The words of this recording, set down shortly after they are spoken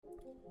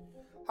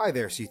Hi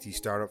there, CT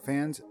Startup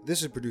fans.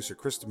 This is producer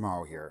Chris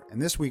DeMauro here,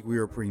 and this week we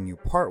are bringing you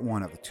part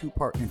one of a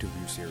two-part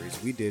interview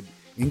series we did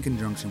in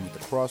conjunction with the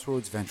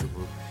Crossroads Venture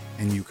Group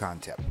and Yukon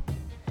Tip.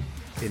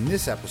 In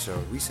this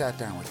episode, we sat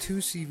down with two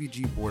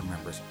CVG board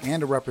members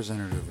and a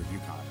representative of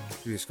Yukon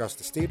to discuss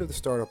the state of the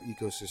startup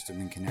ecosystem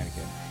in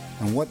Connecticut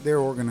and what their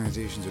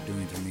organizations are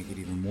doing to make it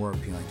even more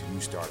appealing to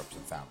new startups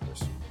and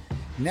founders.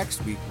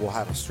 Next week, we'll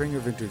have a string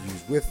of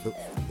interviews with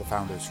the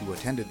founders who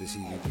attended the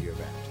CVG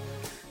event.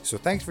 So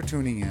thanks for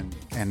tuning in,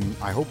 and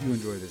I hope you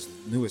enjoy this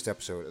newest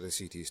episode of the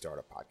CT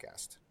Startup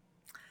Podcast.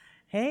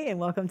 Hey, and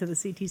welcome to the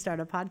CT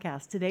Startup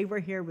Podcast. Today we're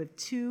here with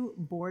two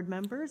board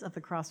members of the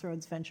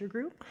Crossroads Venture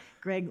Group,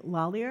 Greg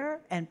Lallier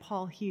and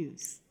Paul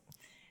Hughes.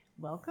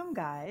 Welcome,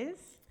 guys.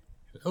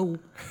 Hello.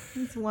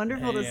 It's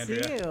wonderful to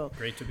Andrea. see you.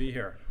 Great to be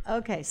here.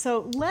 Okay,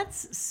 so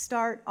let's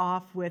start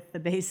off with the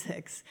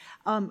basics.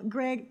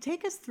 Greg,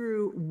 take us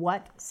through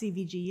what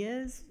CVG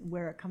is,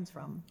 where it comes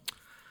from.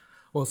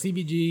 Well,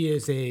 CVG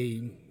is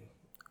an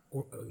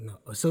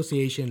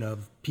association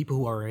of people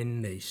who are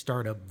in the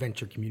startup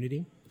venture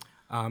community,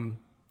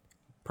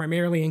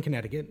 primarily in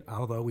Connecticut,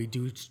 although we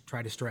do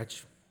try to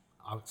stretch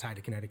outside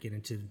of Connecticut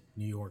into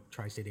New York,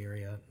 tri-state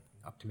area,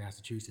 up to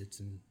Massachusetts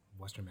and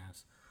Western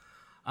Mass.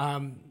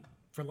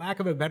 For lack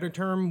of a better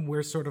term,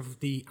 we're sort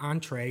of the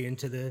entree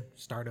into the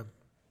startup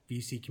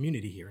VC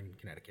community here in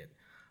Connecticut.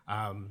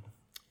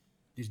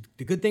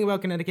 The good thing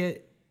about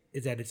Connecticut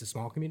is that it's a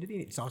small community.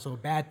 It's also a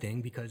bad thing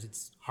because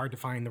it's hard to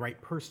find the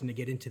right person to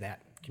get into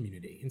that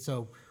community. And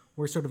so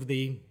we're sort of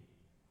the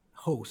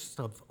hosts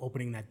of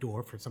opening that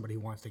door for somebody who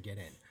wants to get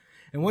in.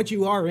 And once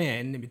you are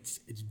in, it's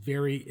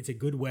a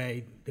good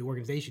way, the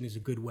organization is a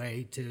good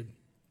way to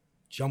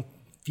jump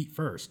feet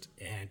first.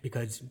 And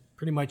because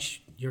pretty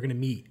much you're gonna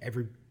meet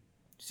every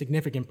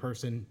significant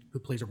person who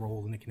plays a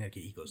role in the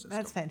Connecticut ecosystem.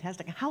 That's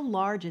fantastic. How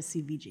large is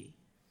CVG?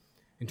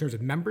 In terms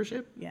of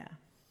membership? Yeah.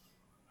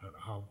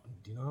 How,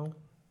 do you know?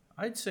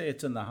 I'd say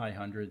it's in the high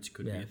hundreds,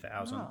 could be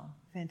 1,000. Oh,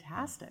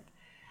 fantastic.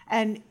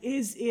 And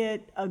is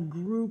it a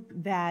group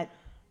that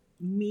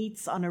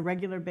meets on a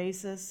regular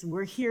basis?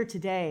 We're here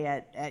today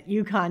at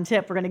Yukon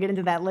Tip. We're going to get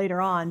into that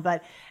later on,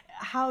 but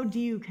how do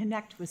you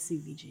connect with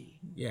CVG?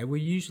 Yeah,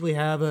 we usually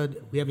have a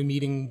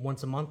meeting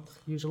once a month,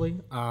 usually.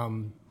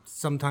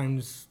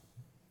 Sometimes,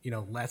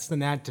 less than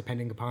that,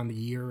 depending upon the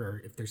year,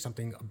 or if there's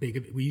something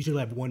big. We usually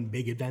have one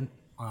big event.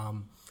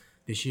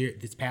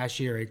 This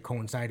past year, it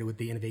coincided with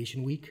the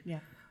Innovation Week. Yeah.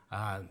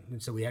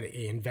 And so we had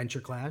a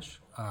Venture Clash,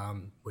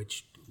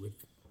 which, if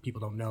people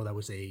don't know, that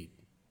was a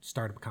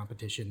startup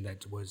competition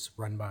that was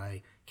run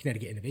by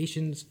Connecticut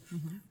Innovations,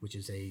 which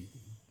is a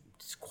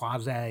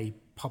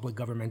quasi-public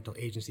governmental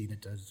agency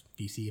that does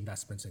VC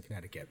investments in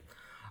Connecticut.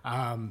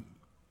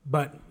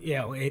 But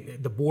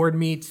the board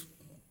meets,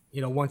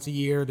 once a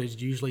year.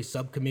 There's usually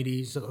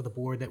subcommittees of the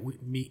board that we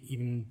meet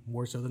even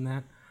more so than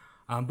that.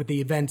 But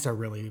the events are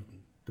really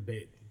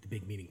the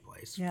big meeting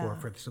place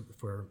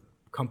for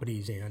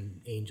companies and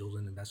angels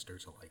and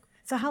investors alike.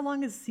 So how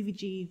long has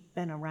CVG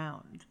been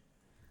around?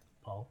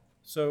 Paul?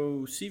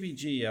 So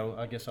CVG,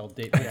 I guess I'll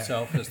date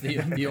myself as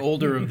the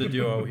older of the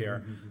duo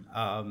here.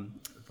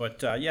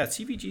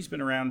 CVG's been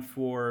around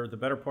for the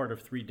better part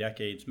of 3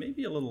 decades,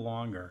 maybe a little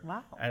longer.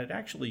 Wow. And it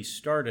actually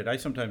started, I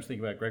sometimes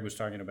think about, Greg was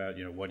talking about,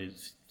 what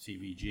is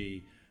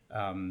CVG?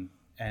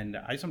 And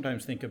I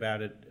sometimes think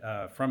about it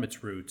from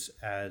its roots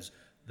as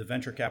the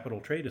Venture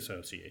Capital Trade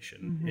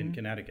Association in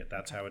Connecticut.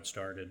 That's how it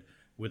started,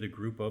 with a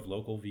group of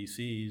local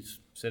VCs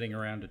sitting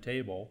around a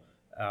table,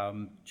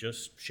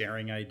 just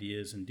sharing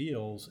ideas and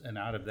deals. And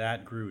out of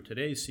that grew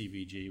today's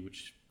CVG,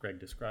 which Greg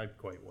described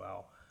quite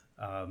well.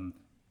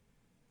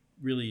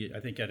 Really, I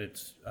think at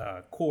its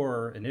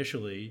core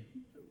initially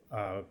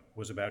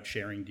was about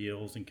sharing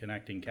deals and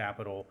connecting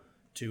capital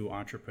to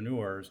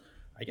entrepreneurs.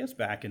 I guess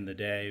back in the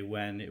day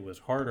when it was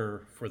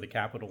harder for the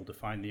capital to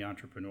find the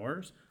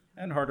entrepreneurs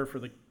and harder for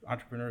the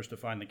entrepreneurs to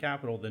find the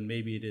capital than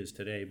maybe it is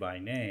today by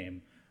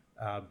name.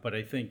 But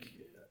I think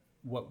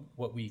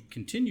what we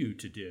continue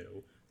to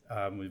do,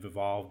 we've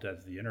evolved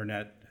as the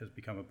internet has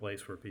become a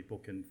place where people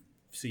can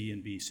see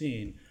and be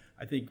seen.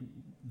 I think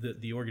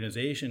the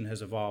organization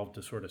has evolved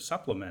to sort of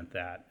supplement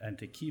that and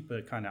to keep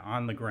a kind of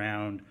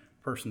on-the-ground,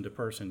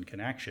 person-to-person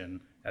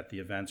connection at the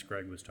events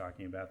Greg was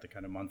talking about, the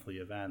kind of monthly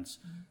events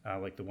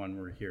like the one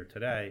we're here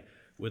today,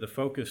 with a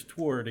focus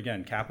toward,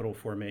 again, capital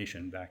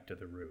formation, back to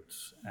the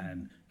roots,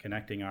 and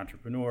connecting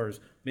entrepreneurs.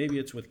 Maybe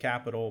it's with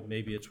capital,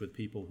 maybe it's with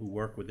people who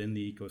work within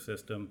the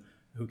ecosystem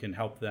who can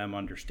help them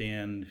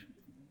understand,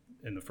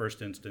 in the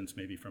first instance,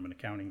 maybe from an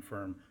accounting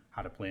firm,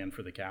 how to plan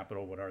for the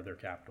capital, what are their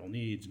capital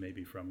needs,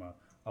 maybe from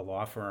a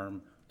law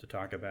firm to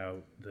talk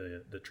about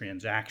the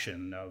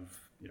transaction of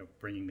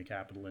bringing the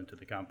capital into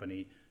the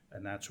company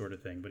and that sort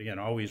of thing. But again,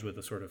 always with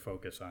a sort of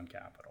focus on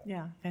capital.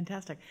 Yeah,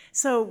 fantastic.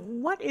 So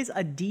what is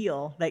a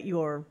deal that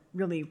you're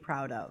really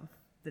proud of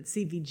that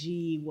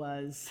CVG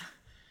was?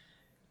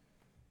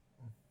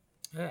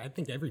 I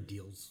think every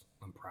deal's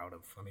I'm proud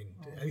of. I mean,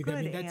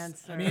 Good that's,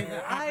 answer. I mean,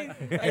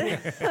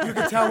 You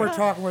can tell we're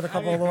talking with a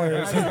couple of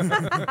lawyers.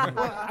 well,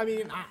 I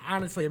mean,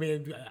 honestly, I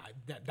mean,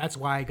 that's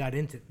why I got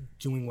into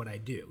doing what I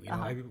do. You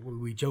know,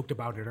 we joked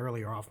about it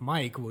earlier off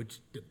mic, which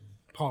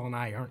Paul and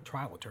I aren't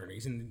trial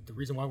attorneys, and the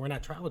reason why we're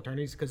not trial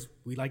attorneys is because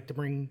we like to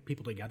bring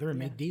people together and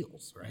make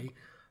deals, right?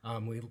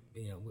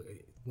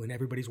 When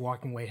everybody's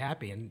walking away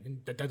happy,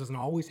 and that doesn't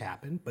always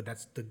happen, but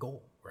that's the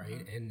goal,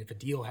 right? And if a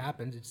deal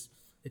happens,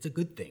 it's a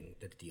good thing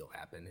that the deal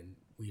happened, and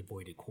we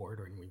avoided court,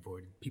 and we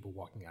avoided people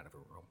walking out of a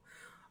room.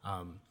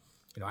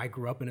 I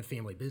grew up in a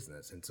family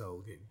business, and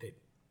so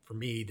for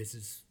me, this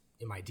is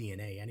in my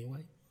DNA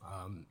anyway.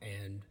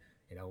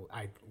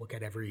 I look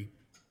at every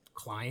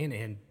client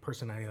and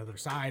person on the other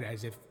side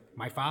as if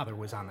my father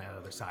was on the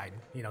other side,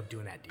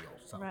 doing that deal.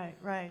 So.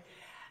 Right.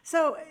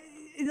 So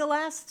in the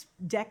last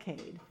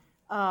decade,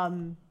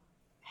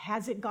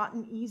 has it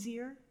gotten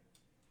easier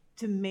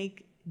to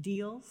make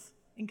deals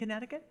in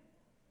Connecticut?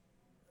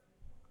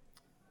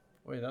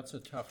 Boy, that's a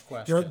tough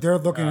question. They're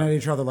looking at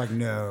each other like,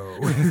 no.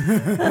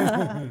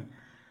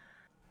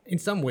 In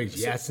some ways,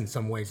 yes. In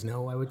some ways,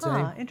 no, I would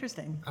say.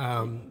 Interesting.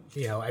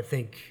 I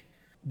think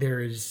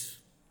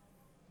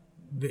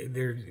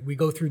we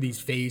go through these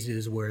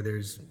phases where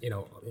there's,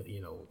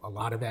 a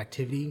lot of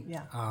activity.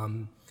 Yeah.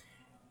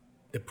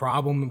 The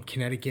problem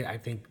Connecticut, I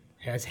think,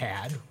 has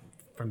had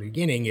from the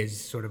beginning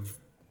is sort of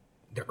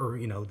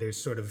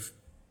there's sort of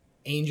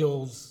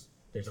angels,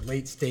 there's a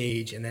late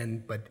stage, and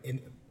then, but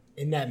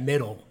in that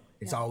middle,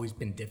 it's always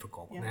been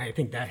difficult. Yeah. And I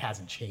think that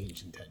hasn't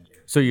changed in 10 years.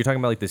 So you're talking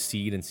about like the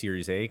seed and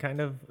Series A kind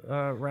of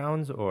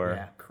rounds, or?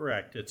 Yeah.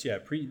 Correct.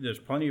 There's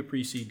plenty of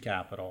pre-seed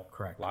capital.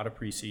 Correct. A lot of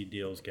pre-seed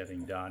deals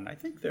getting done. I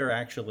think they're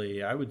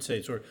actually, I would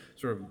say, sort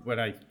of when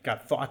I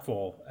got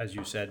thoughtful, as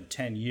you said,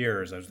 10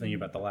 years, I was thinking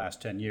about the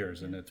last 10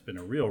 years, and it's been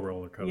a real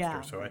roller coaster.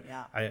 Yeah, So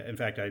yeah. in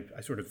fact, I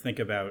sort of think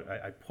about,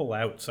 I pull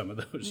out some of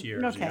those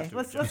years. You Okay, have to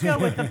let's adjust. go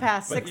with the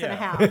past six and a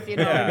half.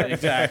 Yeah,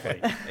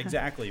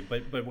 exactly.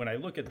 But when I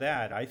look at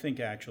that, I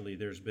think actually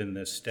there's been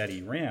this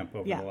steady ramp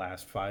over the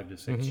last 5 to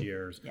 6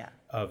 years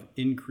of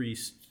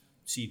increased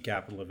seed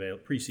capital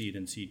pre-seed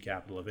and seed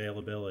capital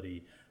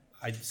availability.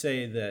 I'd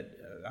say that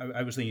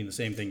I was thinking the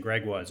same thing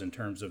Greg was in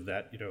terms of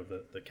that,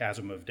 the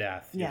chasm of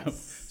death. Yes.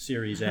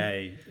 Series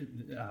A.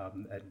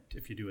 And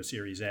if you do a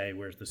Series A,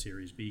 where's the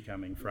Series B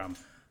coming from?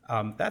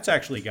 That's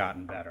actually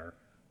gotten better,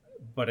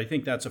 but I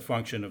think that's a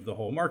function of the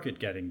whole market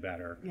getting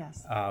better.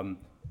 Yes.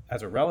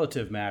 As a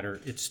relative matter,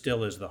 it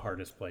still is the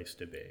hardest place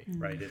to be,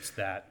 right? It's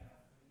that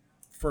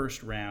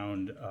first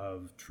round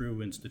of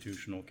true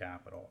institutional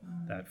capital,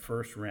 that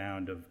first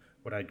round of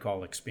what I'd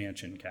call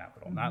expansion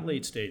capital, not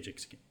late stage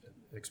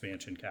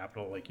expansion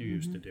capital like you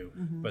used to do,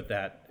 but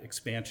that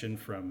expansion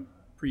from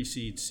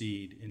pre-seed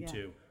seed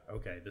into,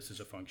 okay, this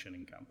is a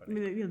functioning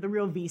company. I mean, the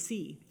real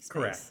VC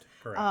space.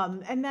 Correct.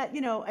 And that,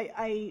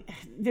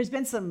 there's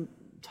been some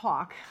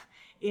talk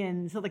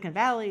in Silicon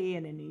Valley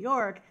and in New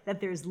York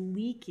that there's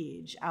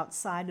leakage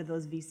outside of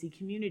those VC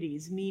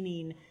communities,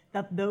 meaning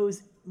that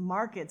those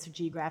markets are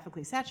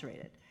geographically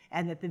saturated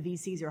and that the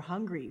VCs are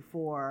hungry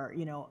for,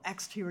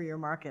 exterior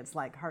markets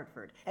like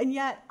Hartford. And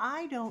yet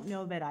I don't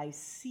know that I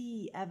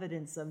see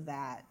evidence of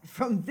that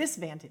from this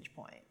vantage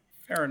point.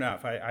 Fair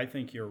enough. I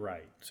think you're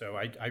right. So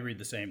I read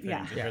the same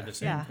things. I hear the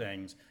same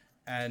things.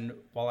 And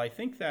while I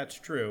think that's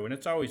true, and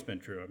it's always been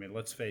true, I mean,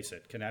 let's face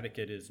it,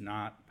 Connecticut is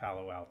not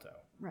Palo Alto.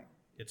 Right.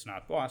 It's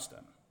not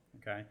Boston,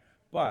 okay?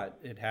 But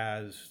it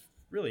has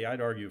really,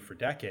 I'd argue, for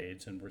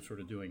decades, and we're sort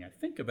of doing, I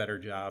think, a better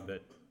job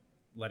at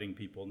letting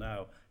people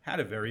know, had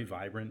a very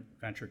vibrant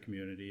venture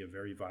community, a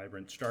very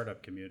vibrant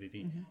startup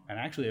community, and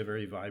actually a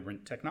very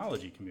vibrant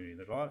technology community.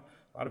 There's a lot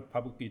of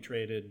publicly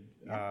traded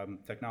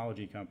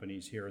technology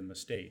companies here in the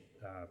state,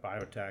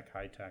 biotech,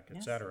 high tech,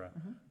 et cetera.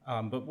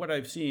 But what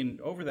I've seen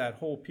over that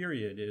whole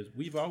period is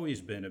we've always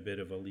been a bit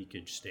of a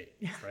leakage state,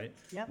 right?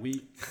 Yep.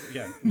 We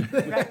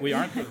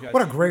aren't.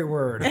 What a great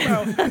word.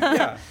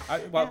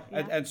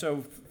 And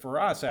so for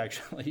us,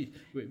 actually,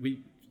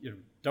 we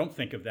don't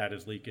think of that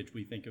as leakage.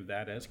 We think of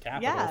that as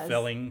capital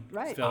filling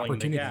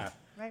the gap.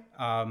 Right.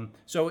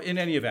 So in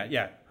any event,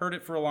 heard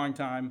it for a long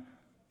time.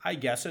 I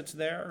guess it's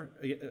there.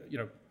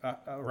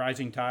 A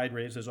rising tide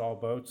raises all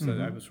boats.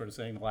 I was sort of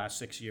saying the last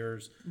 6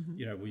 years,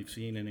 we've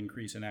seen an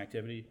increase in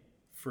activity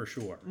for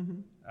sure.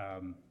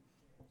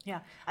 Yeah,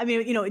 I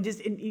mean,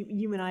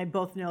 you and I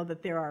both know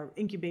that there are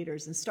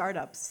incubators and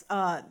startups,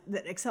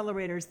 that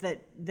accelerators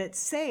that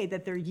say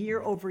that their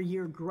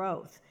year-over-year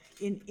growth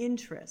in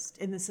interest,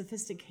 in the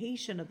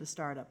sophistication of the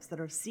startups that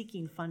are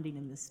seeking funding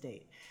in the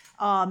state,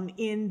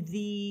 in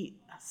the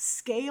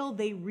scale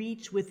they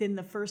reach within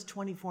the first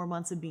 24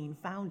 months of being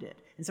founded,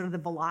 and sort of the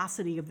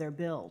velocity of their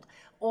build.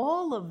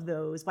 All of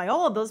those, by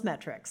all of those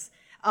metrics,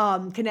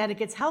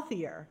 Connecticut's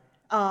healthier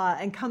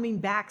and coming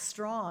back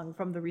strong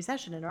from the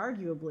recession, and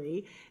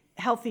arguably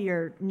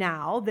healthier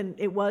now than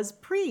it was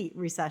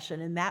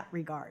pre-recession in that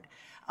regard.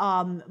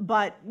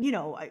 But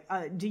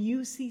do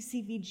you see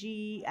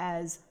CVG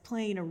as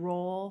playing a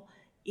role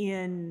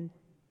in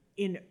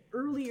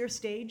earlier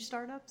stage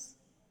startups?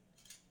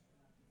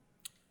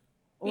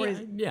 Or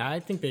is, Yeah, I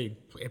think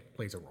it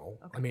plays a role.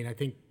 I mean, I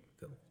think,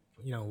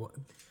 you know,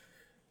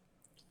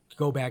 to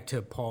go back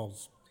to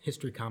Paul's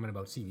history comment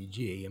about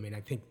CVG, I mean,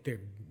 I think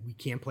we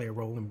can play a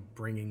role in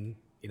bringing,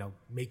 you know,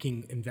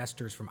 making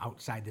investors from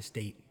outside the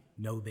state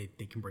know that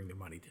they can bring their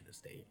money to the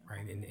state,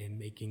 right? And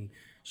making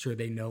sure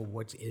they know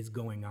what is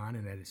going on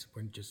and that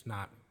we're just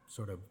not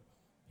sort of,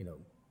 you know,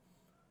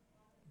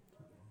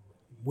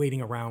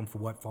 waiting around for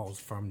what falls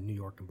from New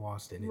York and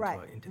Boston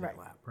into their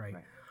lap, right?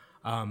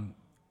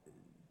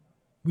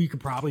 We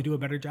could probably do a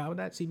better job of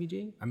that,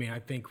 CVG. I mean, I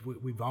think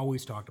we've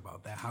always talked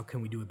about that. How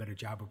can we do a better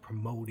job of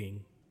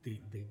promoting the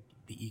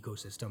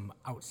ecosystem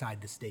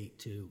outside the state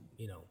to,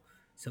 you know,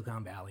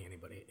 Silicon Valley,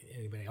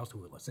 anybody else who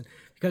would listen?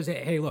 Because,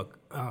 hey, look,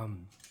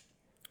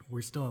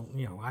 we're still,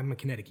 you know, I'm a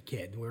Connecticut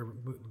kid.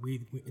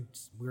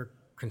 We're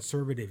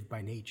conservative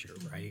by nature,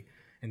 right?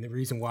 And the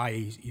reason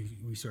why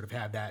we sort of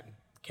have that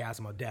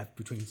chasm of death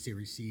between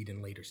Series Seed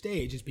and later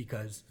stage is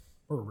because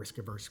we're risk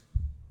averse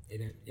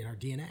in our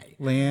DNA.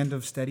 Land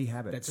of steady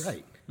habits. That's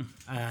right.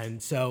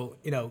 And so,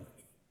 you know,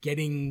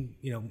 getting,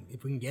 you know,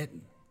 if we can get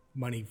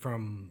money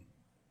from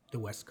the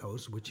West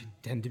Coast, which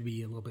tend to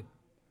be a little bit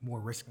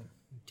more risk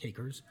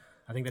takers,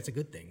 I think that's a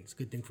good thing. It's a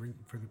good thing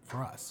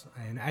for us.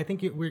 And I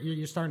think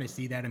you're starting to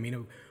see that. I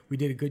mean, we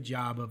did a good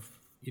job of,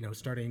 you know,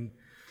 starting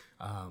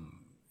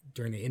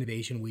during the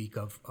Innovation Week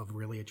of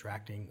really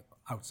attracting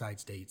outside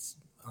states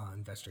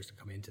investors to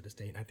come into the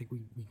state, and I think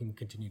we can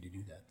continue to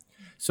do that.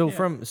 So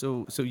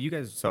so you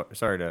guys,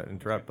 sorry to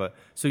interrupt, but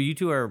so you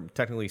two are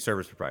technically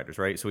service providers,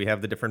 right? So we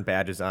have the different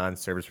badges on: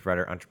 service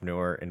provider,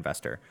 entrepreneur,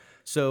 investor.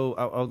 So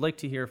I would like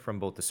to hear from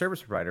both the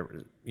service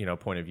provider, you know,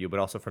 point of view, but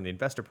also from the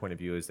investor point of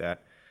view, is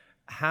that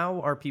how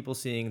are people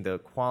seeing the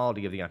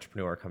quality of the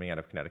entrepreneur coming out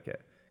of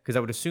Connecticut? Because I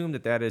would assume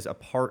that is a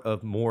part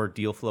of more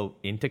deal flow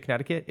into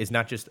Connecticut, is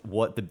not just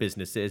what the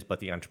business is, but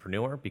the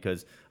entrepreneur.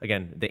 Because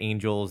again, the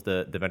angels,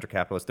 the venture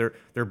capitalists,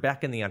 they're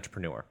back in the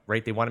entrepreneur,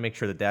 right? They want to make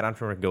sure that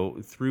entrepreneur can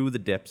go through the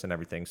dips and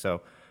everything.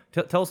 So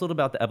tell us a little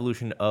about the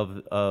evolution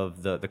of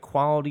the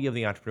quality of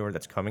the entrepreneur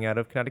that's coming out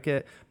of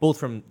Connecticut, both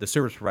from the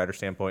service provider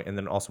standpoint and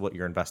then also what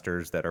your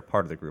investors that are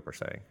part of the group are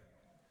saying.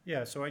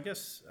 Yeah, so I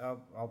guess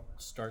I'll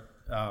start.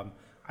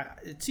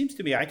 It seems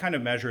to me I kind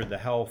of measure the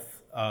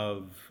health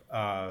of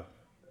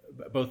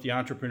both the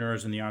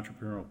entrepreneurs and the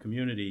entrepreneurial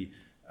community.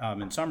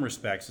 In some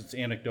respects, it's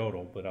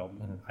anecdotal, but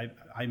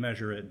I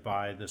measure it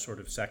by the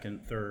sort of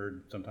second,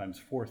 third, sometimes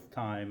fourth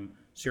time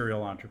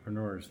serial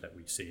entrepreneurs that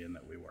we see and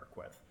that we work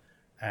with.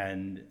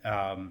 And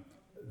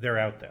they're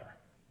out there.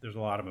 There's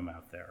a lot of them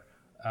out there.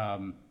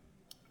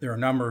 There are a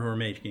number who are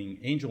making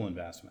angel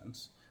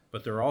investments,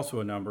 but there are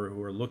also a number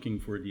who are looking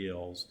for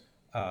deals,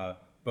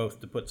 both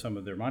to put some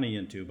of their money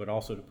into, but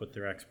also to put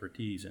their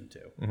expertise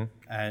into.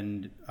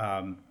 And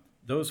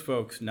those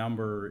folks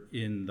number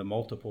in the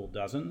multiple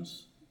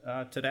dozens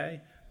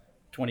today.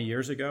 20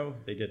 years ago,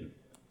 they didn't.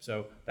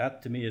 So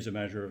that, to me, is a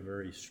measure of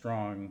very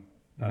strong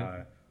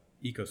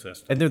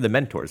ecosystem. And they're the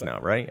mentors now,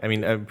 right? I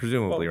mean,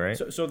 presumably, right?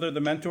 So they're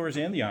the mentors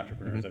and the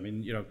entrepreneurs. I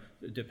mean, you know,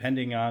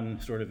 depending on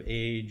sort of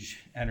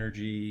age,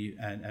 energy,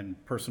 and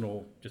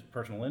personal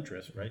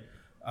interest, right?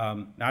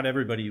 Not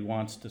everybody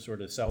wants to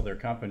sort of sell their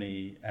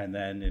company and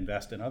then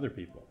invest in other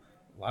people.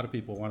 A lot of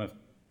people want to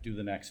do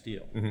the next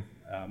deal. Do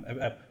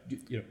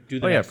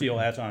the next deal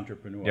as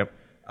entrepreneur.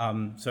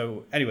 Yep.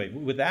 So anyway,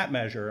 with that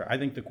measure, I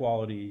think the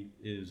quality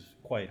is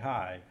quite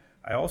high.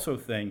 I also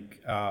think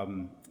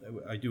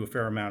I do a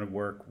fair amount of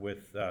work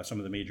with some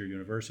of the major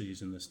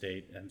universities in the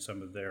state and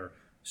some of their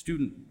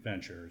student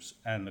ventures,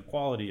 and the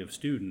quality of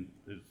student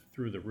is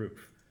through the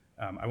roof.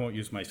 I won't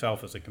use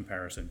myself as a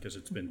comparison because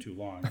it's been too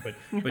long,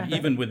 but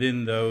even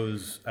within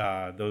those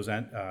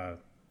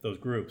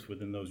groups,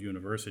 within those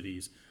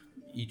universities,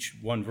 each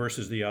one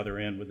versus the other,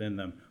 and within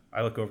them,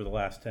 I look over the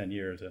last 10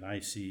 years and I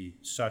see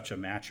such a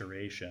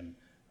maturation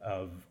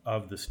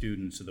of the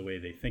students, the way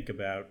they think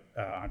about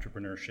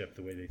entrepreneurship,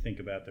 the way they think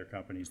about their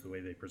companies, the way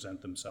they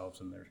present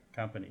themselves in their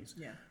companies.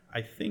 Yeah.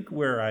 I think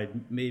where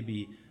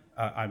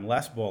I'm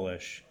less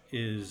bullish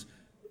is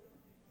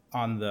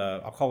on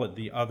I'll call it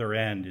the other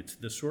end. It's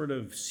the sort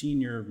of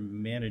senior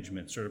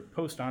management, sort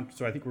of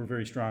so I think we're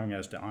very strong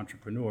as to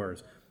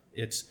entrepreneurs.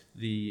 It's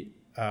the,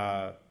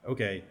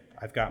 okay,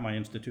 I've got my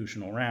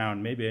institutional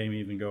round, maybe I'm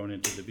even going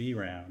into the B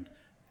round,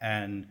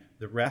 and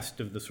the rest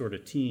of the sort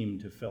of team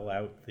to fill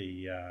out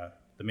the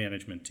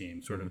management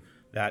team, sort of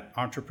that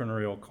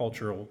entrepreneurial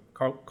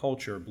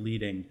culture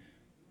bleeding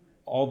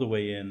all the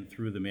way in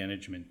through the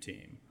management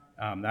team.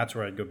 That's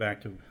where I'd go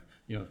back to,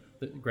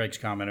 Greg's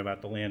comment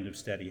about the land of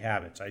steady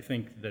habits. I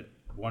think that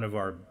one of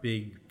our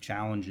big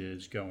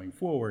challenges going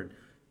forward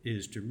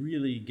is to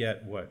really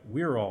get what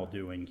we're all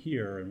doing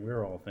here and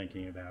we're all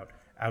thinking about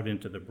out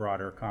into the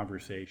broader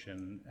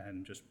conversation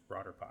and just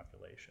broader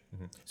population.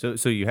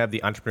 So you have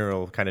the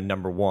entrepreneurial kind of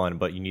number one,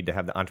 but you need to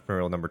have the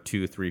entrepreneurial number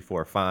 2, 3,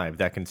 4, 5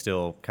 that can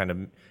still kind of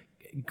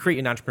create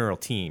an entrepreneurial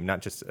team,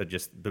 not just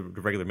the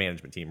regular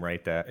management team,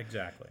 right?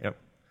 Exactly. Yep.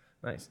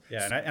 Nice.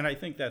 Yeah, and I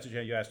think that's,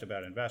 you asked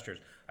about investors.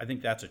 I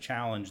think that's a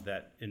challenge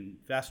that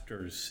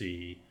investors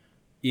see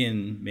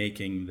in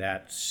making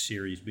that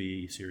Series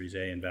B, Series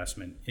A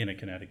investment in a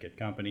Connecticut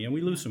company, and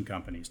we lose some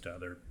companies to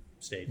other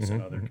states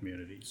and other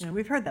communities. Yeah,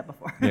 we've heard that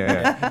before.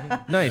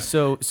 Yeah. Nice.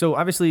 So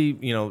obviously,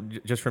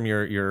 just from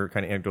your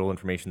kind of anecdotal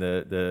information,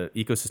 the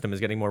ecosystem is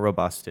getting more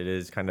robust. It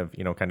is kind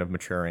of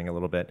maturing a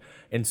little bit.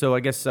 And so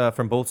I guess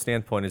from both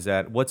standpoint is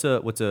that what's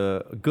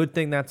a good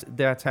thing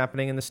that's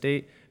happening in the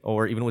state,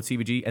 or even with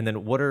CVG, and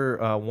then what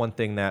are one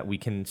thing that we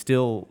can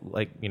still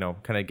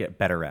kind of get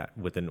better at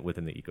within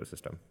the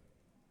ecosystem?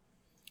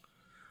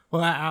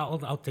 Well,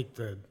 I'll take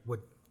the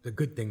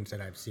good things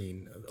that I've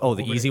seen. Oh,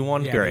 the easy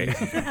one? Yeah, Great.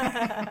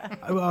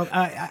 Well,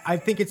 I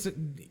think it's,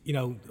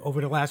 over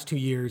the last 2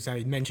 years,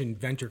 I mentioned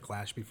Venture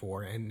Clash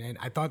before, and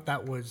I thought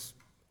that was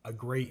a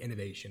great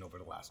innovation over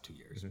the last 2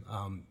 years.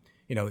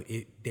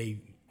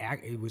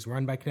 It was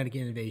run by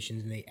Connecticut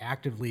Innovations, and they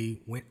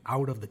actively went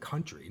out of the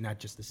country, not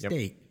just the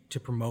state, to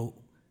promote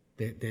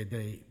the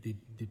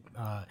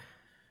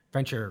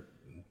Venture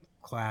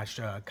Clash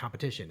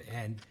competition.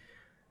 And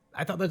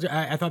I thought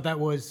that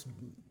was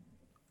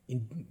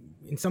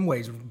in some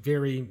ways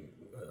very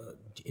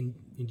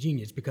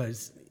ingenious,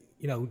 because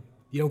you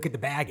don't get the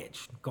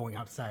baggage going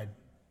outside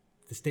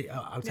the state,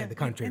 outside the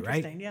country,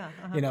 right? Interesting,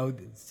 yeah.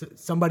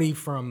 Somebody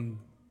from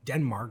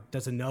Denmark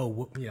doesn't know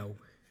what,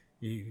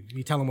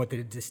 you tell them what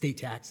the state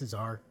taxes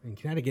are in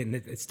Connecticut, and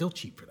it's still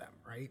cheap for them,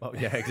 right? Oh,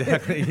 yeah,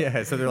 exactly.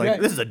 Yeah, so they're like,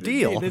 this is a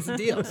deal. This is a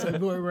deal. So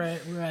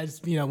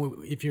whereas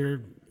if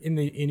you're in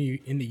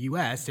the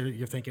U.S.,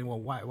 you're thinking, well,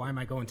 why am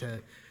I going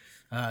to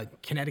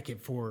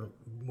Connecticut for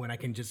when I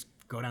can just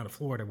go down to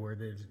Florida where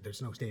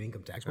there's no state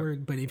income tax?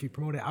 But if you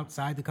promote it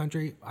outside the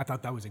country, I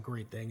thought that was a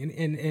great thing.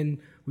 And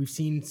we've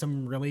seen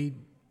some really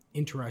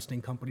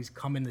interesting companies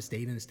come in the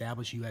state and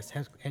establish U.S.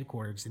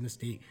 headquarters in the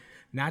state,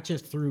 not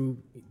just through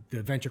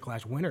the Venture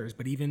Clash winners,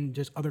 but even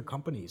just other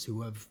companies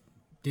who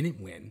didn't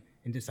win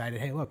and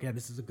decided, hey, look,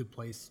 this is a good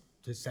place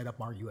to set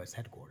up our U.S.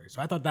 headquarters.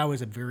 So I thought that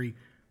was a very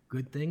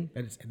good thing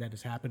that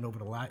has happened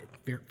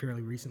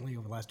fairly recently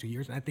over the last 2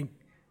 years. And I think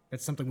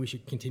that's something we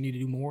should continue to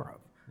do more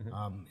of.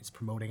 It's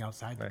promoting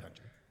outside the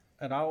country.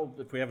 And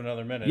if we have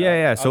another minute,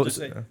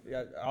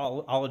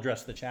 I'll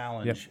address the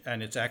challenge,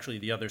 and it's actually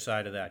the other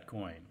side of that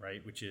coin,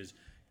 right? Which is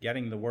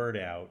getting the word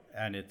out,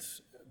 and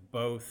it's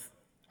both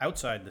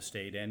outside the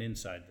state and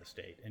inside the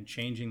state, and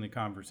changing the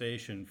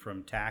conversation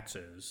from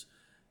taxes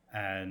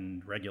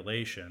and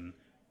regulation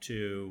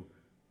to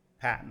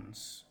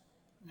patents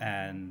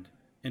and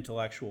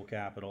intellectual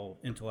capital,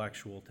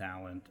 intellectual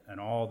talent, and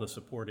all the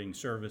supporting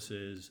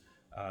services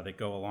that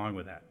go along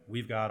with that.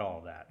 We've got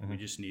all that. We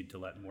just need to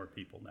let more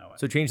people know it.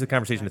 So change the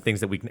conversation to things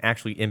that we can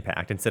actually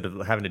impact instead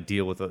of having to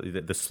deal with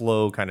the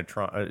slow kind of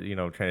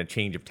trying to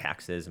change of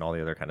taxes and all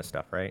the other kind of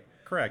stuff, right?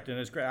 Correct. And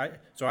as Greg,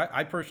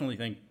 I personally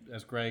think,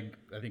 as Greg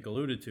I think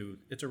alluded to,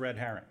 it's a red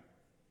herring,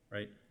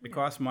 right? It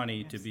costs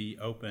money to be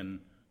open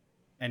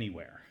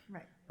anywhere,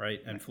 right?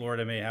 And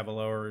Florida may have a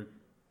lower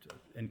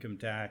income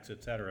tax,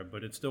 et cetera,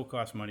 but it still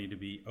costs money to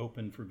be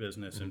open for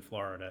business in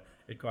Florida.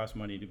 It costs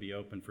money to be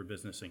open for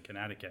business in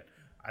Connecticut.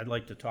 I'd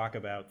like to talk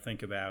about,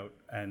 think about,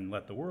 and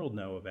let the world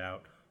know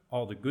about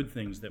all the good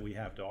things that we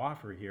have to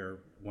offer here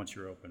once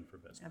you're open for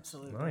business.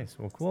 Absolutely. Nice.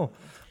 Well, cool.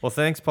 Well,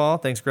 thanks, Paul.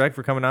 Thanks, Greg,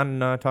 for coming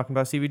on and talking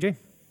about CVG.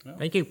 Well,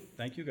 Thank you.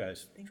 Thank you,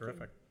 guys.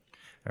 Terrific.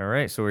 All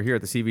right. So we're here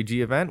at the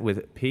CVG event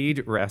with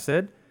Paige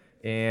Rased,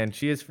 and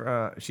she is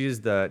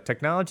the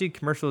Technology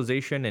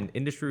Commercialization and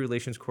Industry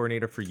Relations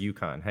Coordinator for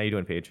UConn. How you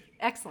doing, Paige?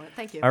 Excellent.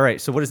 Thank you. All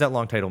right. So what does that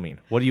long title mean?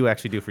 What do you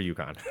actually do for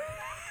UConn?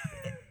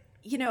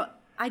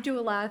 I do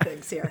a lot of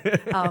things here.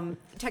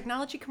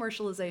 Technology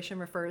commercialization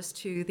refers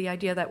to the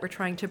idea that we're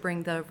trying to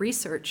bring the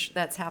research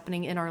that's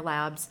happening in our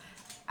labs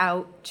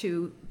out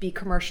to be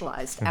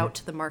commercialized, out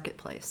to the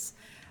marketplace.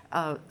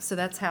 So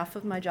that's half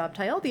of my job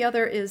title. The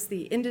other is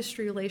the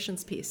industry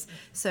relations piece.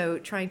 So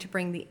trying to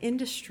bring the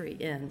industry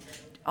in,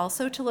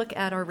 also to look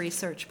at our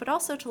research, but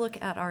also to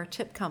look at our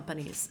tip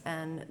companies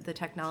and the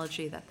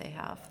technology that they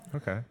have.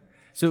 Okay.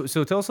 So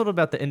tell us a little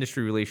about the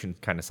industry relations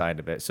kind of side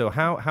of it. So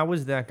how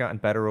has that gotten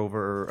better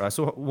over?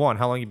 So one,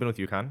 how long have you been with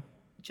UConn?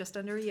 Just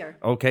under a year.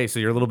 Okay, so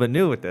you're a little bit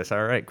new with this.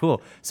 All right,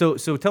 cool. So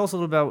tell us a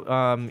little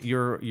about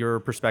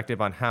your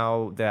perspective on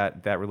how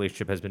that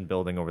relationship has been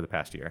building over the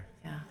past year.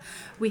 Yeah,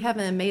 we have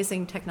an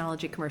amazing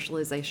technology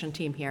commercialization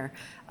team here,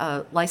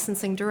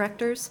 licensing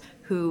directors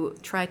who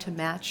try to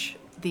match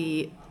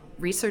the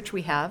research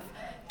we have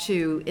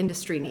to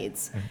industry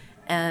needs. Mm-hmm.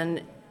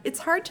 And it's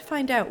hard to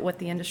find out what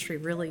the industry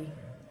really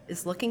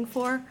is looking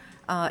for.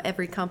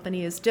 Every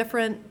company is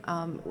different.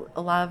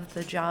 A lot of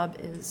the job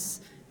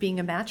is being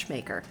a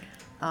matchmaker,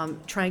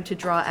 trying to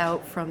draw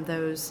out from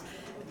those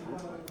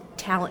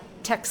talent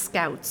tech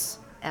scouts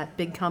at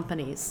big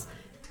companies,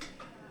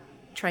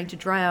 trying to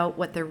draw out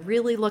what they're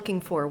really looking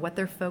for, what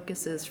their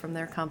focus is from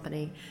their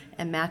company,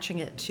 and matching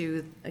it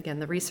to, again,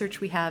 the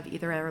research we have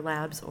either at our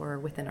labs or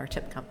within our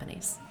tip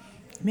companies.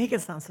 Make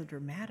it sound so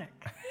dramatic.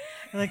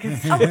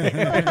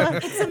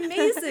 It's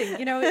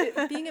amazing.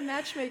 Being a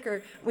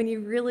matchmaker, when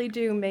you really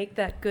do make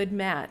that good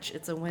match,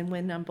 it's a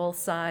win-win on both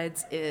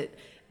sides. It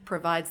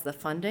provides the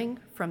funding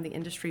from the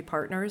industry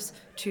partners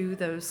to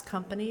those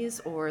companies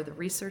or the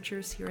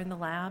researchers here in the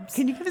labs.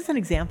 Can you give us an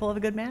example of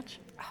a good match?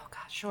 Oh,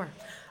 gosh, sure.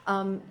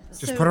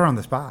 Just put her on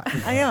the spot.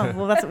 I know.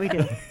 Well, that's what we do.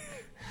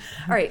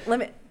 All right,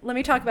 let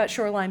me talk about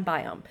Shoreline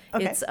Biome.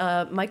 Okay. It's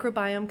a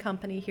microbiome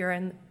company here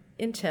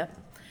in Tip.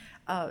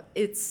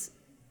 It's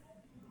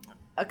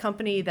a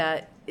company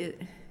that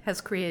has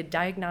created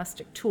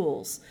diagnostic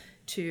tools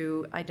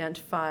to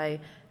identify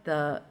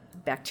the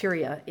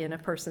bacteria in a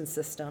person's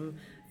system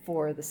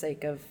for the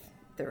sake of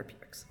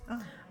therapeutics.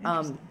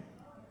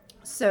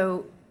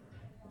 So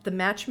the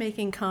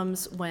matchmaking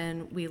comes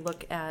when we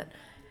look at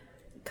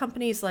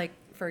companies like,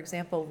 for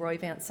example,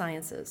 Roivant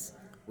Sciences.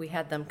 We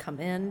had them come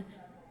in,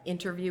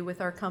 interview with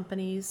our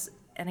companies,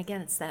 and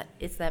again, it's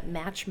that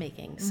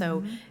matchmaking.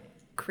 So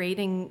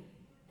creating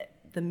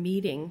the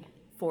meeting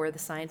for the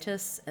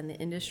scientists and the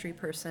industry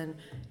person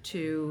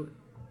to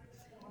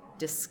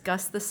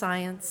discuss the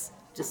science,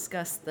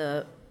 discuss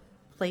the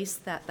place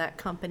that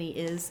company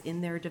is in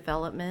their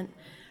development,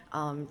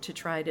 to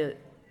try to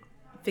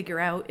figure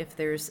out if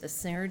there's a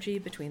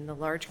synergy between the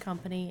large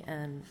company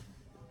and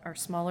our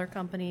smaller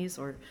companies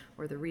or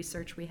the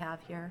research we have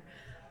here.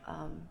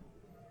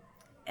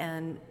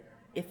 And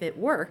if it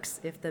works,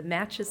 if the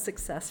match is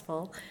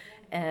successful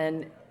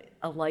and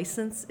a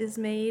license is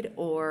made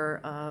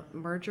or a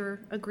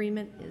merger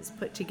agreement is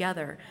put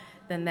together,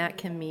 then that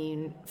can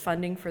mean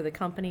funding for the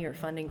company or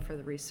funding for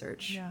the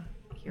research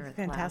here at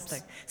the Fantastic.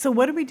 labs. So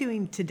what are we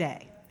doing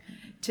today?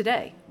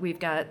 Today, we've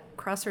got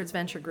Crossroads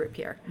Venture Group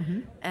here.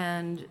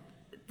 And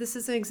this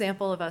is an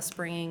example of us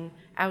bringing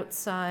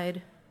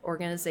outside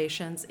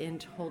organizations in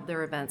to hold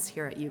their events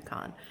here at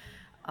UConn.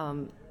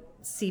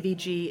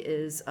 CVG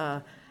is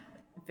a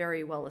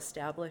very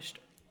well-established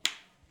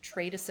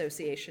trade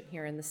association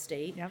here in the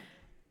state. Yep.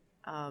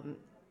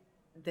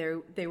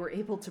 They were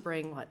able to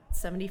bring,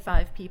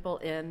 75 people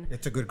in.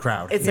 It's a good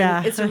crowd.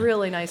 It's a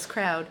really nice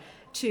crowd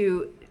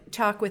to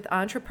talk with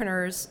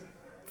entrepreneurs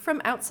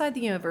from outside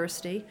the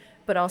university,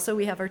 but also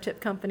we have our tip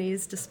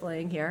companies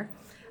displaying here.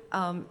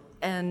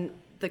 And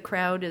the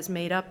crowd is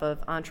made up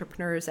of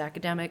entrepreneurs,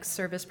 academics,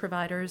 service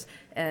providers,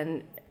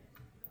 and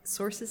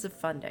sources of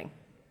funding.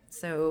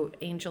 So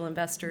angel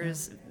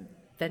investors,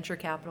 venture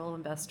capital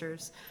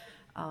investors.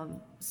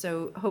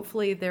 So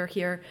hopefully they're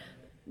here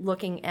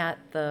looking at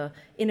the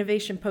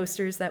innovation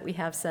posters that we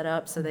have set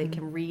up so they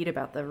can read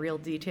about the real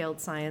detailed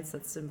science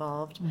that's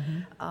involved.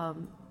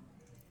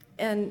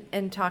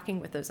 And talking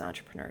with those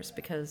entrepreneurs,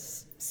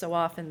 because so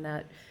often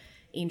that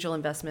angel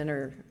investment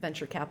or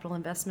venture capital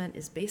investment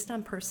is based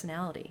on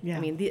personality. Yeah.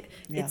 I mean,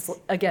 it's,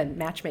 again,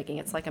 matchmaking.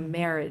 It's like a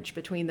marriage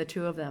between the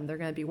two of them. They're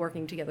going to be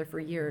working together for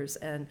years,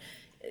 and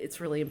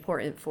it's really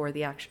important for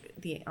the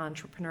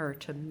entrepreneur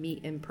to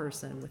meet in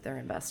person with their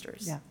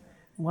investors. Yeah.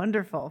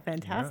 Wonderful.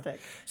 Fantastic.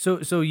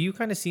 So you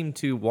kind of seem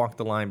to walk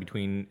the line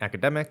between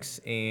academics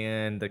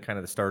and the kind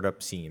of the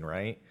startup scene,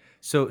 right?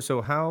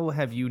 So how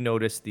have you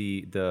noticed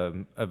the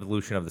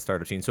evolution of the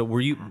startup scene? So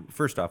were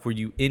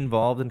you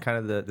involved in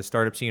kind of the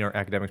startup scene or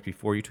academics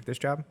before you took this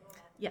job?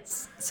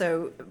 Yes.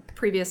 So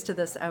previous to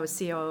this, I was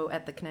COO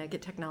at the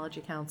Connecticut Technology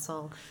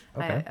Council.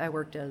 Okay. I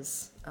worked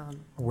as,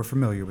 We're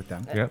familiar with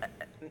them. Yeah.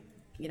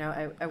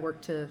 I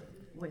worked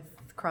with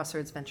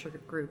Crossroads Venture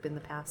Group in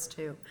the past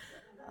too.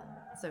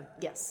 So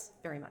yes,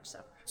 very much so.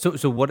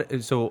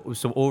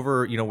 So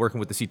over working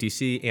with the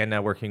CTC and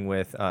now working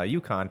with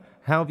UConn,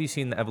 how have you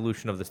seen the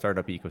evolution of the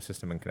startup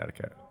ecosystem in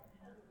Connecticut?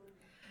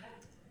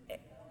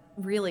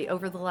 Really,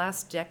 over the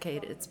last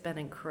decade, it's been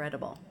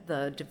incredible,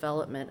 the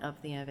development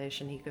of the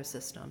innovation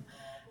ecosystem.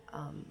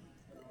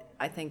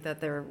 I think that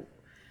there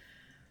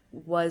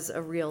was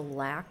a real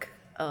lack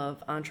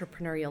of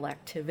entrepreneurial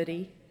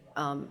activity.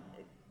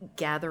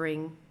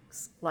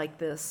 Gatherings like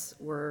this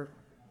were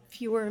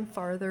fewer and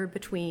farther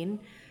between.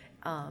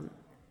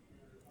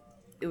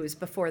 It was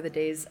before the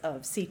days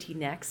of CT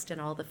Next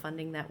and all the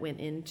funding that went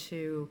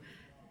into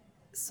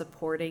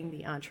supporting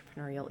the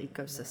entrepreneurial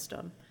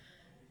ecosystem.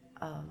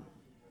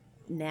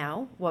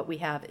 Now, what we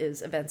have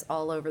is events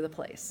all over the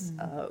place.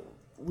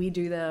 We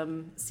do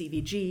them,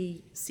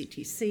 CVG,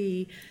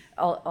 CTC,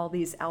 all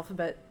these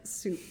alphabet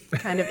soup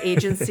kind of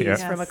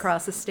agencies from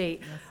across the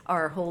state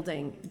are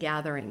holding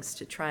gatherings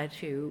to try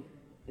to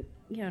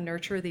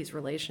nurture these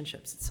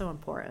relationships. It's so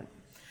important.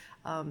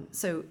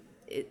 So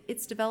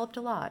it's developed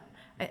a lot.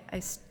 I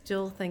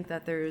still think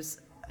that there's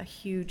a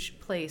huge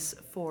place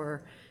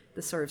for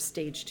the sort of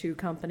stage 2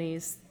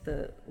 companies,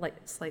 the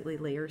slightly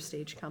later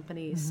stage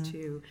companies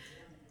to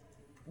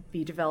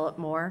be developed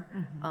more,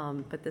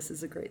 but this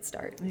is a great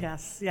start.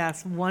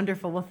 Yes,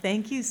 wonderful. Well,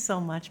 thank you so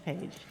much,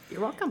 Paige.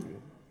 You're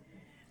welcome.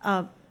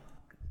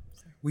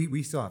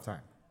 We still have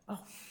time.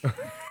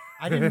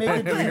 I didn't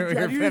make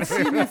it. You didn't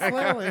see me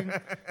flailing.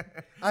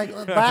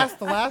 The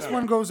last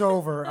one goes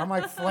over. I'm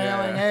like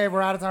flailing. Hey,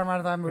 we're out of time.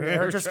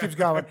 Eric just keeps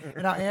going.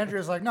 And now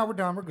Andrea's like, no, we're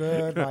done. We're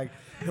good. Like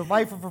the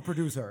life of a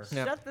producer.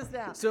 Shut this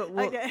down. So,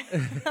 well, Okay.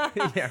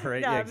 yeah,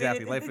 right. No, I Yeah, mean,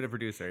 exactly. Life of the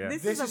producer. Yeah.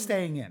 This is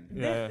staying in.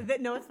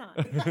 No, it's not.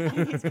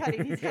 He's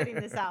cutting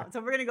this out. So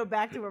we're going to go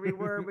back to where we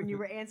were when you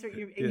were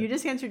answering. You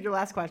just answered your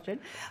last question.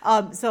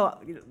 So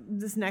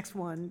this next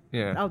one,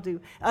 I'll do.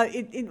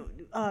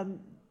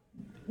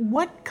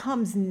 What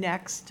comes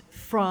next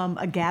from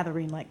a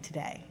gathering like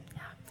today?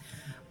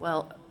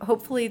 Well,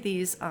 hopefully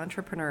these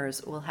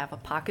entrepreneurs will have a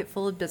pocket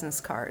full of business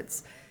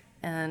cards.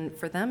 And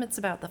for them, it's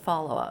about the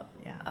follow-up.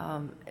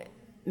 Yeah.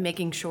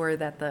 Making sure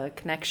that the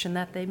connection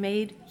that they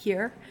made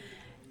here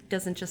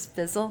doesn't just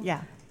fizzle.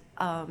 Yeah.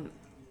 And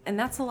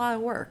that's a lot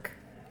of work.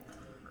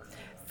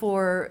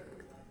 For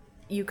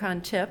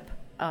Yukon Tip,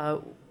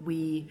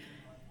 we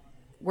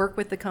work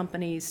with the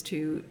companies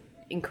to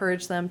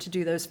encourage them to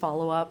do those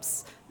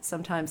follow-ups,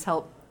 sometimes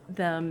help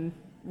them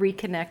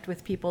reconnect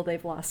with people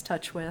they've lost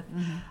touch with.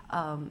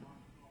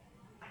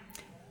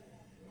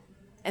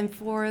 And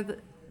for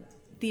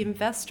the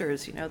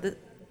investors,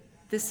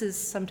 this is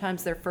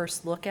sometimes their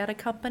first look at a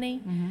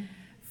company.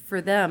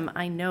 For them,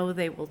 I know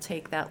they will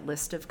take that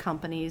list of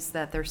companies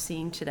that they're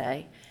seeing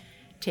today,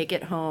 take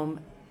it home,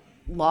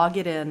 log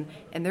it in,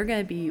 and they're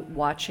going to be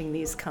watching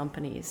these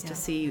companies to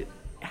see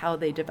how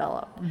they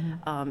develop.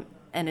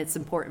 And it's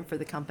important for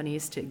the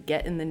companies to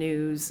get in the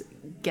news,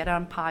 get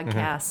on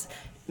podcasts,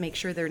 make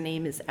sure their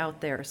name is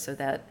out there so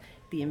that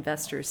the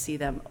investors see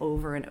them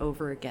over and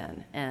over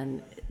again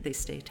and they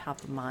stay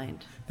top of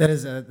mind. That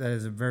is a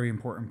very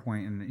important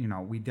point,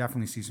 and we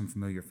definitely see some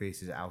familiar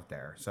faces out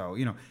there. So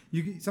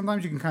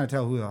sometimes you can kind of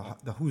tell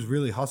who's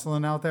really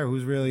hustling out there,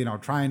 who's really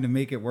trying to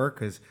make it work.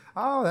 Because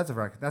that's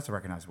a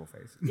recognizable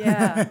face.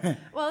 Yeah.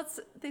 Well,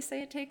 they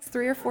say it takes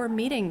 3 or 4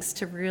 meetings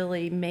to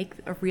really make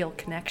a real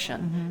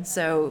connection.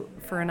 So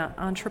for an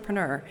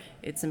entrepreneur,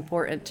 it's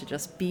important to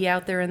just be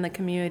out there in the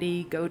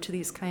community, go to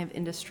these kind of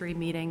industry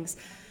meetings,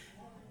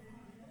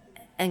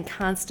 and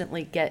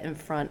constantly get in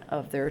front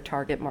of their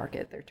target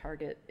market, their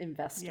target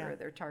investor,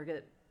 their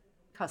target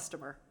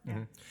customer.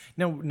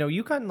 Now,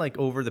 UConn,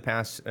 over the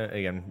past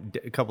a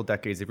couple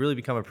decades, they've really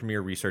become a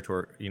premier research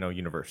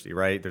university,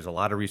 right? There's a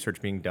lot of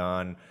research being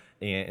done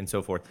and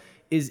so forth.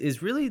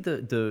 Is really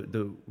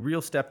the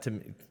real step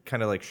to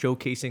kind of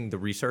showcasing the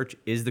research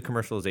is the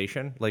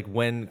commercialization? Like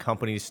when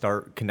companies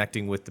start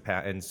connecting with the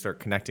and start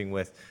connecting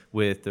with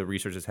the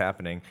research that's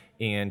happening,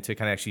 and to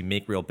kind of actually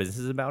make real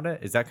businesses about it.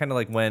 Is that kind of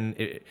when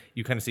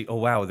you kind of see, oh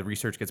wow, the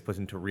research gets put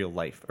into real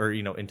life or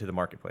into the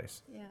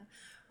marketplace? Yeah.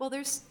 Well,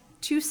 there's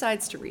 2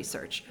 sides to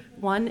research.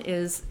 One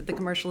is the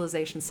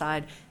commercialization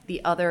side.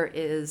 The other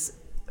is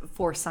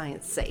for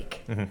science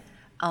sake.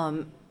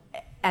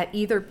 At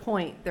either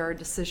point, there are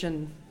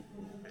decision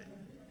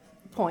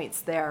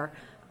points there.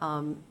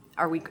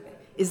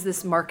 Is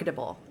this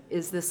marketable?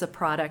 Is this a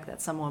product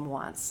that someone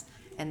wants?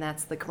 And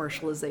that's the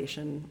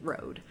commercialization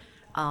road.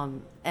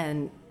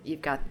 And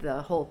you've got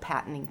the whole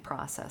patenting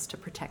process to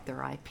protect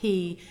their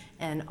IP,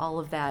 and all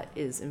of that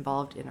is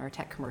involved in our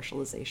tech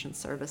commercialization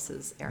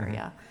services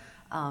area.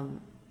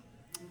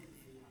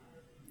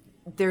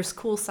 There's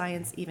cool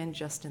science even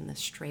just in the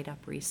straight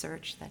up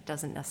research that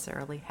doesn't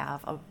necessarily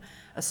have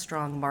a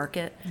strong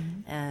market,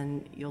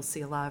 and you'll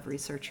see a lot of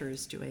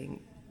researchers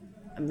doing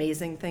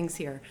amazing things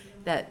here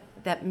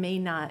that may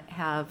not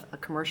have a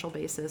commercial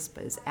basis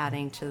but is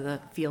adding to the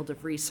field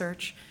of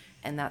research,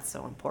 and that's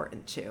so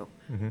important too.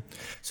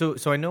 So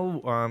I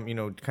know,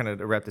 kind of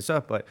to wrap this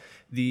up, but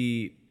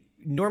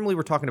normally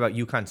we're talking about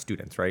UConn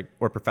students, right,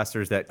 or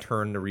professors that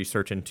turn the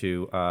research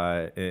into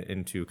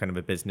kind of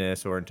a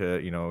business or into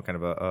kind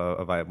of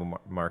a viable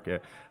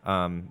market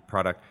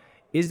product.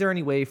 Is there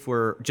any way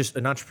for just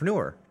an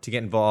entrepreneur to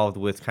get involved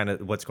with kind of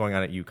what's going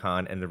on at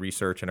UConn and the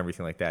research and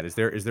everything like that? Is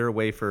there a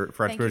way for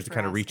entrepreneurs to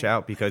kind of reach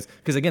out? Because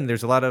again,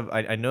 there's a lot of,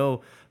 I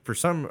know for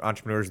some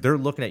entrepreneurs, they're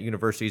looking at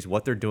universities,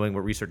 what they're doing,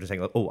 what research is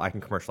saying, oh, I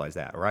can commercialize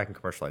that, or I can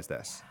commercialize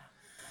this.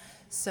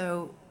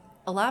 So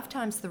a lot of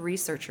times the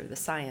researcher, the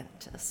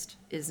scientist,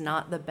 is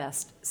not the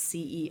best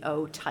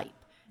CEO type.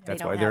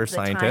 That's why they're a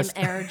scientist.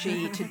 They don't have the time,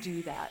 energy to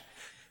do that.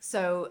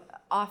 So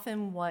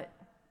often what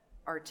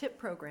our TIP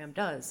program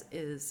does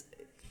is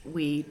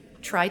we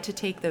try to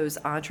take those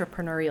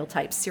entrepreneurial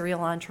types,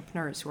 serial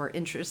entrepreneurs who are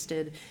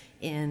interested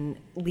in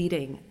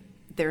leading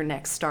their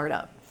next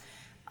startup.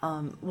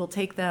 We'll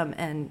take them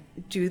and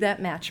do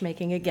that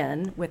matchmaking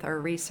again with our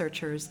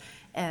researchers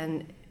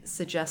and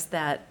suggest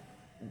that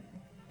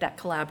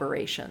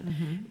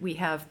collaboration. We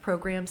have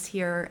programs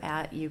here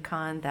at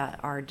UConn that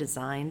are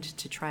designed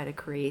to try to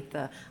create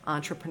the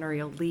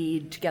entrepreneurial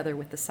lead together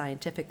with the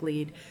scientific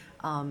lead.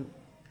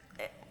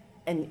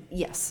 And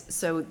yes,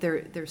 so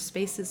there's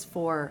spaces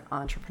for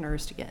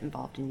entrepreneurs to get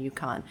involved in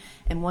UConn.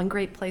 And one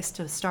great place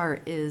to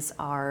start is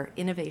our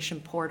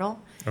innovation portal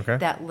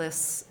that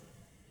lists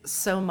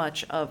so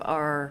much of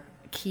our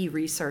key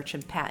research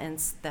and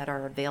patents that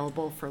are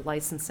available for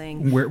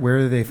licensing. Where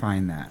do they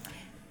find that?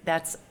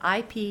 That's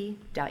ip.uconn.edu.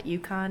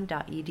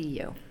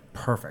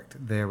 Perfect.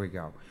 There we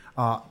go.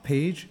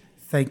 Paige,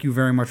 thank you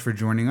very much for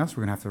joining us.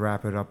 We're going to have to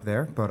wrap it up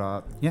there.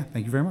 But yeah,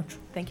 thank you very much.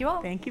 Thank you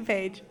all. Thank you,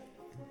 Paige.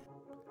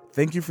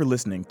 Thank you for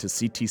listening to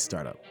CT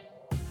Startup.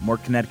 More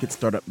Connecticut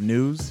startup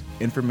news,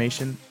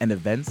 information, and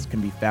events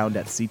can be found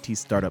at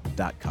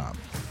ctstartup.com.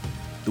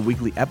 The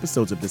weekly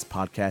episodes of this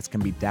podcast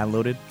can be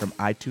downloaded from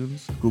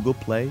iTunes, Google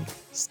Play,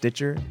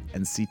 Stitcher,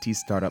 and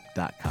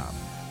ctstartup.com.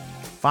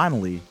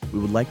 Finally, we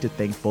would like to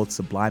thank both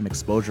Sublime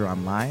Exposure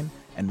Online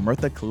and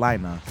Mirtha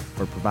Kalaina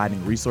for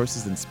providing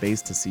resources and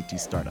space to CT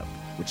Startup,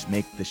 which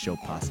make this show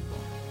possible.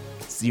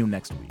 See you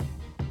next week.